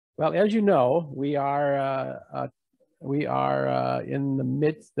Well, as you know, we are in the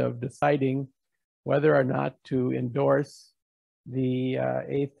midst of deciding whether or not to endorse the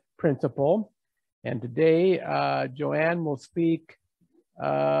eighth principle. And today, Joanne will speak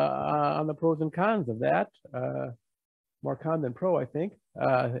on the pros and cons of that. More con than pro, I think.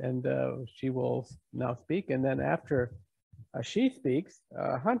 And she will now speak. And then after she speaks,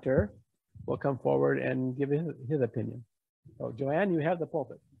 Hunter will come forward and give his opinion. So Joanne, you have the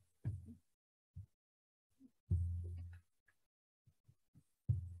pulpit.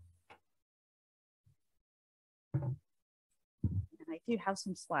 I do have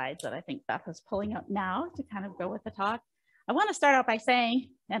some slides that I think Beth is pulling up now to kind of go with the talk. I want to start out by saying,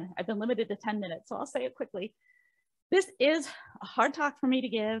 and I've been limited to 10 minutes, so I'll say it quickly. This is a hard talk for me to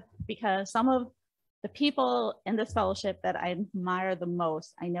give because some of the people in this fellowship that I admire the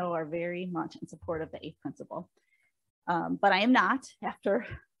most, I know are very much in support of the eighth principle. But I am not. After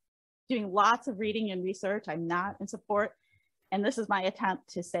doing lots of reading and research, I'm not in support. And this is my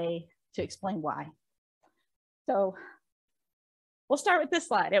attempt to explain why. So we'll start with this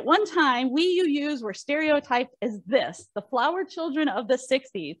slide. At one time, we UUs were stereotyped as this, the flower children of the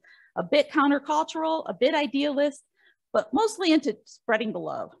 60s, a bit countercultural, a bit idealist, but mostly into spreading the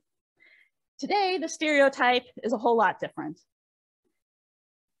love. Today, the stereotype is a whole lot different.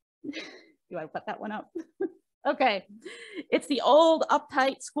 You want to put that one up? Okay. It's the old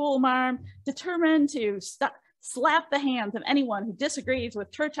uptight school marm determined to slap the hands of anyone who disagrees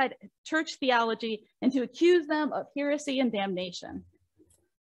with church theology and to accuse them of heresy and damnation.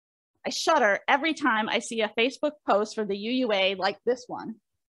 I shudder every time I see a Facebook post from the UUA like this one.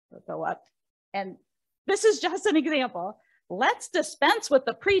 It'll go up. And this is just an example. Let's dispense with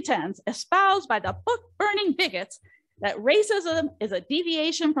the pretense espoused by the book-burning bigots that racism is a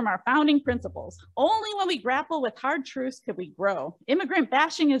deviation from our founding principles. Only when we grapple with hard truths can we grow. Immigrant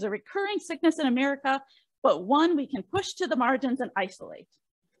bashing is a recurring sickness in America, but one we can push to the margins and isolate.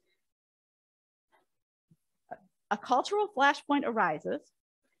 A cultural flashpoint arises,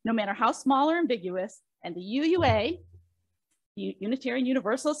 no matter how small or ambiguous, and the UUA, the Unitarian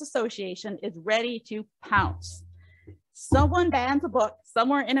Universalist Association, is ready to pounce. Someone bans a book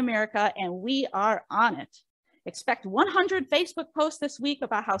somewhere in America, and we are on it. Expect 100 Facebook posts this week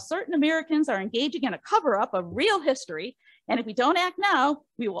about how certain Americans are engaging in a cover-up of real history, and if we don't act now,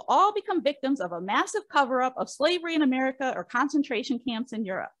 we will all become victims of a massive cover-up of slavery in America or concentration camps in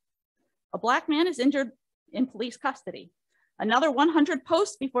Europe. A Black man is injured in police custody. Another 100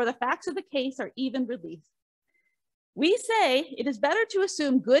 posts before the facts of the case are even released. We say it is better to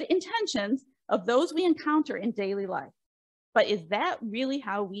assume good intentions of those we encounter in daily life. But is that really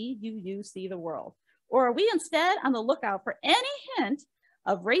how we UU see the world? Or are we instead on the lookout for any hint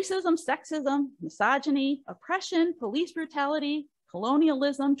of racism, sexism, misogyny, oppression, police brutality,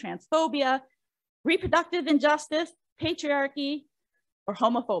 colonialism, transphobia, reproductive injustice, patriarchy, or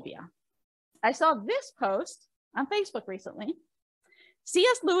homophobia? I saw this post on Facebook recently.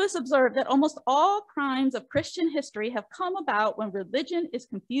 C.S. Lewis observed that almost all crimes of Christian history have come about when religion is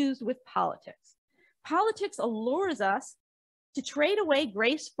confused with politics. Politics allures us to trade away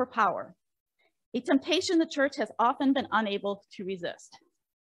grace for power, a temptation the church has often been unable to resist.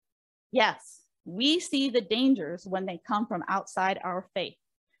 Yes, we see the dangers when they come from outside our faith,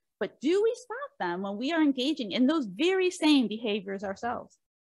 but do we spot them when we are engaging in those very same behaviors ourselves?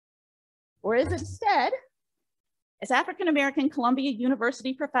 Or is it instead, as African-American Columbia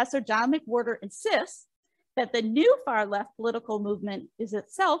University professor John McWhorter insists, that the new far left political movement is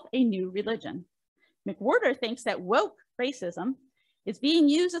itself a new religion? McWhorter thinks that woke racism is being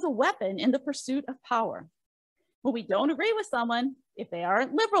used as a weapon in the pursuit of power. When we don't agree with someone, if they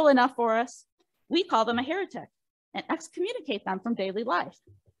aren't liberal enough for us, we call them a heretic and excommunicate them from daily life.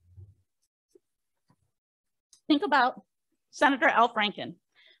 Think about Senator Al Franken,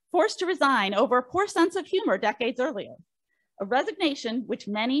 forced to resign over a poor sense of humor decades earlier, a resignation which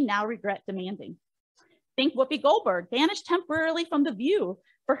many now regret demanding. Think Whoopi Goldberg, banished temporarily from The View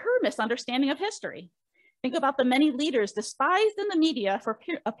for her misunderstanding of history. Think about the many leaders despised in the media for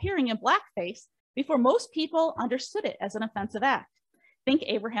appearing in blackface before most people understood it as an offensive act. Think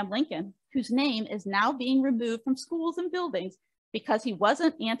Abraham Lincoln, whose name is now being removed from schools and buildings because he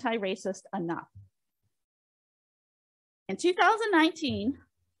wasn't anti-racist enough. In 2019,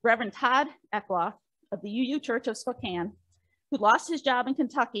 Reverend Todd Eckloff of the UU Church of Spokane, who lost his job in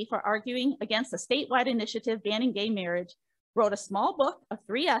Kentucky for arguing against a statewide initiative banning gay marriage, wrote a small book of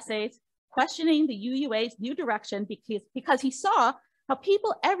 3 essays questioning the UUA's new direction because he saw how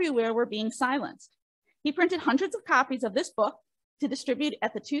people everywhere were being silenced. He printed hundreds of copies of this book to distribute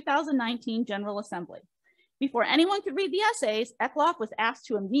at the 2019 General Assembly. Before anyone could read the essays, Eckloff was asked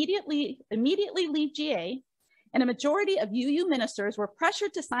to immediately leave GA, and a majority of UU ministers were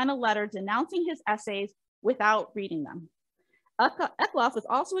pressured to sign a letter denouncing his essays without reading them. Eckloff was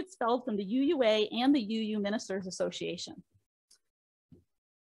also expelled from the UUA and the UU Ministers Association.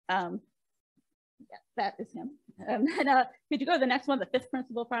 Yeah, that is him. Could you go to the next one, the fifth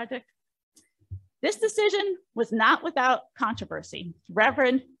principle project? This decision was not without controversy.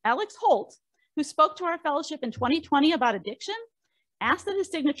 Reverend Alex Holt, who spoke to our fellowship in 2020 about addiction, asked that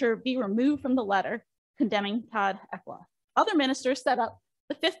his signature be removed from the letter condemning Todd Eckloff. Other ministers set up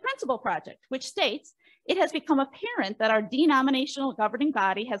the fifth principle project, which states, it has become apparent that our denominational governing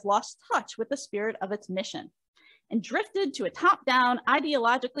body has lost touch with the spirit of its mission and drifted to a top-down,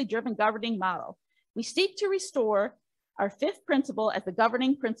 ideologically driven governing model. We seek to restore our fifth principle as the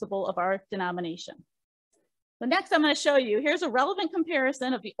governing principle of our denomination. So next I'm going to show you, here's a relevant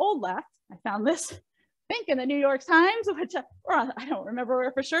comparison of the old left. I found this, I think in the New York Times, which I don't remember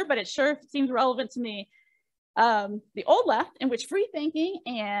where for sure, but it sure seems relevant to me. The old left, in which free thinking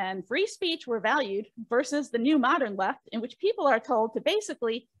and free speech were valued, versus the new modern left, in which people are told to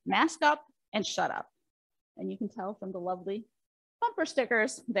basically mask up and shut up. And you can tell from the lovely bumper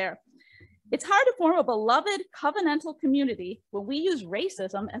stickers there. It's hard to form a beloved covenantal community when we use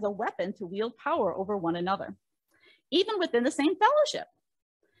racism as a weapon to wield power over one another, even within the same fellowship.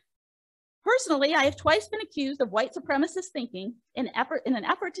 Personally, I have twice been accused of white supremacist thinking in an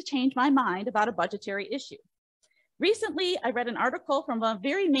effort to change my mind about a budgetary issue. Recently, I read an article from a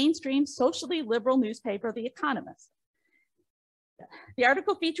very mainstream socially liberal newspaper, The Economist. The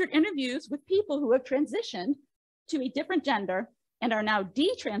article featured interviews with people who have transitioned to a different gender and are now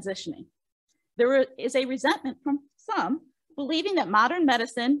detransitioning. There is a resentment from some believing that modern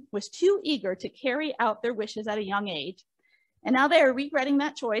medicine was too eager to carry out their wishes at a young age, and now they are regretting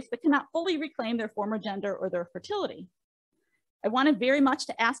that choice but cannot fully reclaim their former gender or their fertility. I wanted very much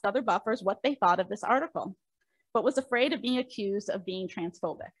to ask other buffers what they thought of this article, but was afraid of being accused of being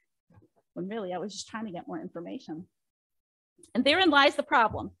transphobic, when really I was just trying to get more information. And therein lies the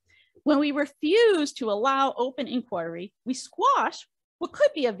problem. When we refuse to allow open inquiry, we squash what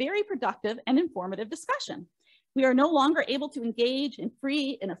could be a very productive and informative discussion. We are no longer able to engage in a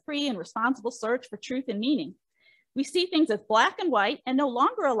free and responsible search for truth and meaning. We see things as black and white and no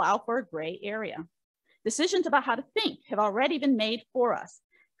longer allow for a gray area. Decisions about how to think have already been made for us,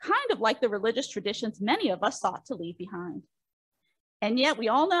 kind of like the religious traditions many of us sought to leave behind. And yet we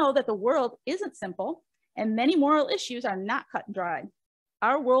all know that the world isn't simple and many moral issues are not cut and dry.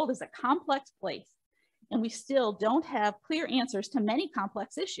 Our world is a complex place, and we still don't have clear answers to many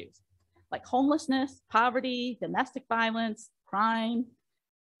complex issues like homelessness, poverty, domestic violence, crime,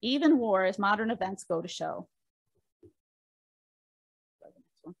 even war, as modern events go to show.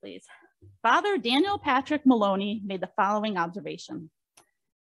 Next one, please. Father Daniel Patrick Maloney made the following observation.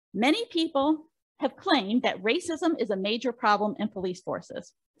 Many people have claimed that racism is a major problem in police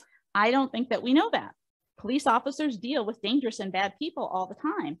forces. I don't think that we know that. Police officers deal with dangerous and bad people all the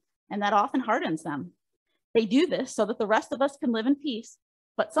time, and that often hardens them. They do this so that the rest of us can live in peace,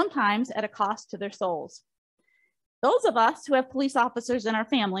 but sometimes at a cost to their souls. Those of us who have police officers in our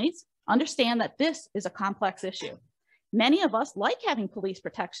families understand that this is a complex issue. Many of us like having police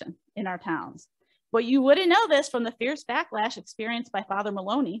protection in our towns, but you wouldn't know this from the fierce backlash experienced by Father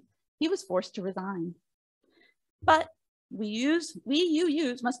Maloney. He was forced to resign. But we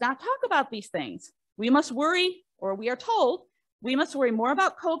UUs must not talk about these things. We must worry, or we are told, we must worry more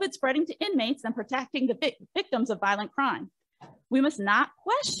about COVID spreading to inmates than protecting the victims of violent crime. We must not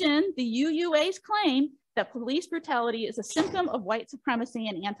question the UUA's claim that police brutality is a symptom of white supremacy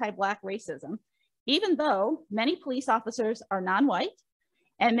and anti-Black racism, even though many police officers are non-white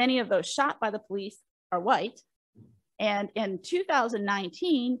and many of those shot by the police are white. And in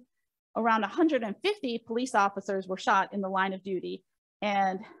 2019, around 150 police officers were shot in the line of duty,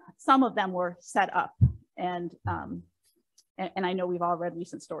 and some of them were set up. And I know we've all read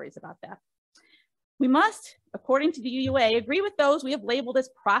recent stories about that. We must, according to the UUA, agree with those we have labeled as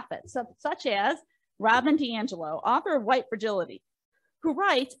prophets, such as Robin DiAngelo, author of White Fragility, who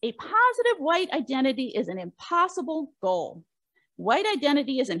writes, a positive white identity is an impossible goal. White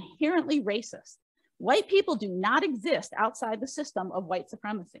identity is inherently racist. White people do not exist outside the system of white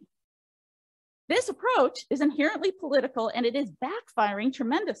supremacy. This approach is inherently political and it is backfiring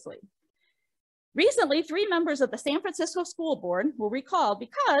tremendously. Recently, 3 members of the San Francisco School Board were recalled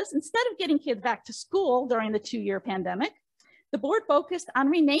because instead of getting kids back to school during the 2-year pandemic, the board focused on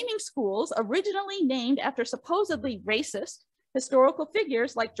renaming schools originally named after supposedly racist historical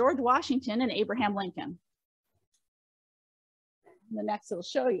figures like George Washington and Abraham Lincoln. And the next will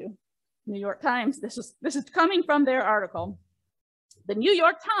show you. New York Times, this is coming from their article. The New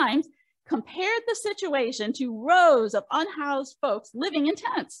York Times compared the situation to rows of unhoused folks living in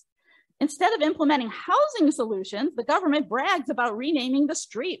tents. Instead of implementing housing solutions, the government brags about renaming the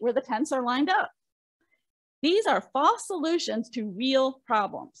street where the tents are lined up. These are false solutions to real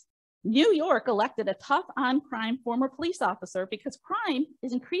problems. New York elected a tough on crime former police officer because crime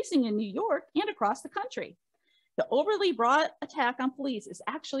is increasing in New York and across the country. The overly broad attack on police is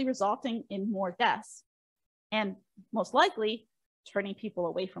actually resulting in more deaths and most likely turning people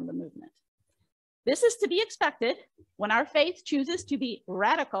away from the movement. This is to be expected when our faith chooses to be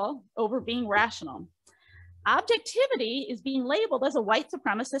radical over being rational. Objectivity is being labeled as a white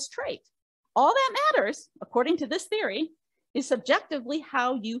supremacist trait. All that matters, according to this theory, is subjectively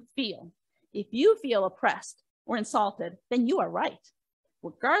how you feel. If you feel oppressed or insulted, then you are right,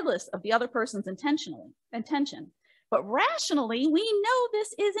 regardless of the other person's intention. But rationally, we know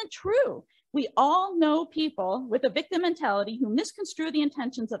this isn't true. We all know people with a victim mentality who misconstrue the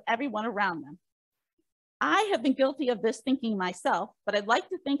intentions of everyone around them. I have been guilty of this thinking myself, but I'd like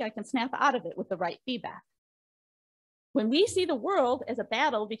to think I can snap out of it with the right feedback. When we see the world as a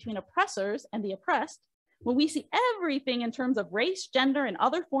battle between oppressors and the oppressed, when we see everything in terms of race, gender, and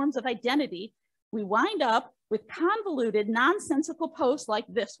other forms of identity, we wind up with convoluted, nonsensical posts like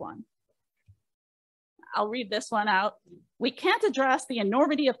this one. I'll read this one out. We can't address the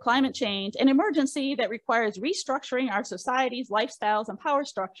enormity of climate change, an emergency that requires restructuring our societies, lifestyles, and power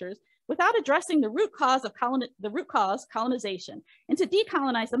structures without addressing the root cause, colonization. And to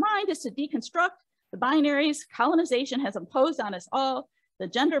decolonize the mind is to deconstruct the binaries colonization has imposed on us all. The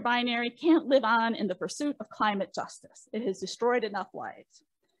gender binary can't live on in the pursuit of climate justice. It has destroyed enough lives.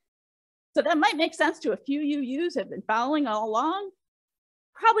 So that might make sense to a few UUs have been following all along.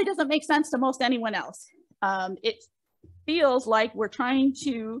 Probably doesn't make sense to most anyone else. It feels like we're trying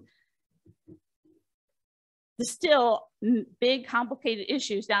to distill big, complicated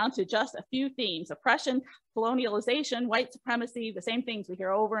issues down to just a few themes: oppression, colonialization, white supremacy, the same things we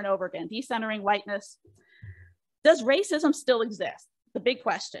hear over and over again, decentering whiteness. Does racism still exist? The big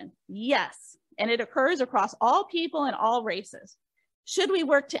question. Yes, and it occurs across all people and all races. Should we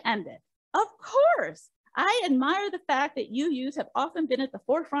work to end it? Of course. I admire the fact that UUs have often been at the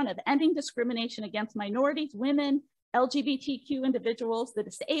forefront of ending discrimination against minorities, women, LGBTQ individuals, the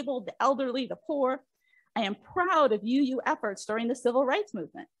disabled, the elderly, the poor. I am proud of UU efforts during the civil rights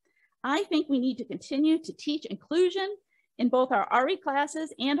movement. I think we need to continue to teach inclusion in both our RE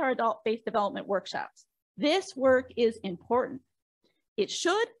classes and our adult faith development workshops. This work is important. It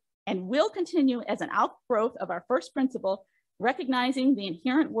should and will continue as an outgrowth of our first principle, recognizing the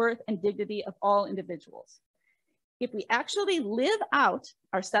inherent worth and dignity of all individuals. If we actually live out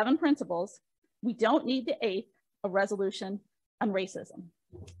our 7 principles, we don't need the 8th, a resolution on racism.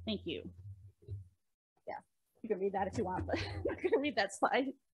 Thank you. Yeah, you can read that if you want, but I'm not gonna read that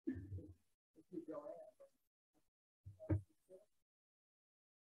slide.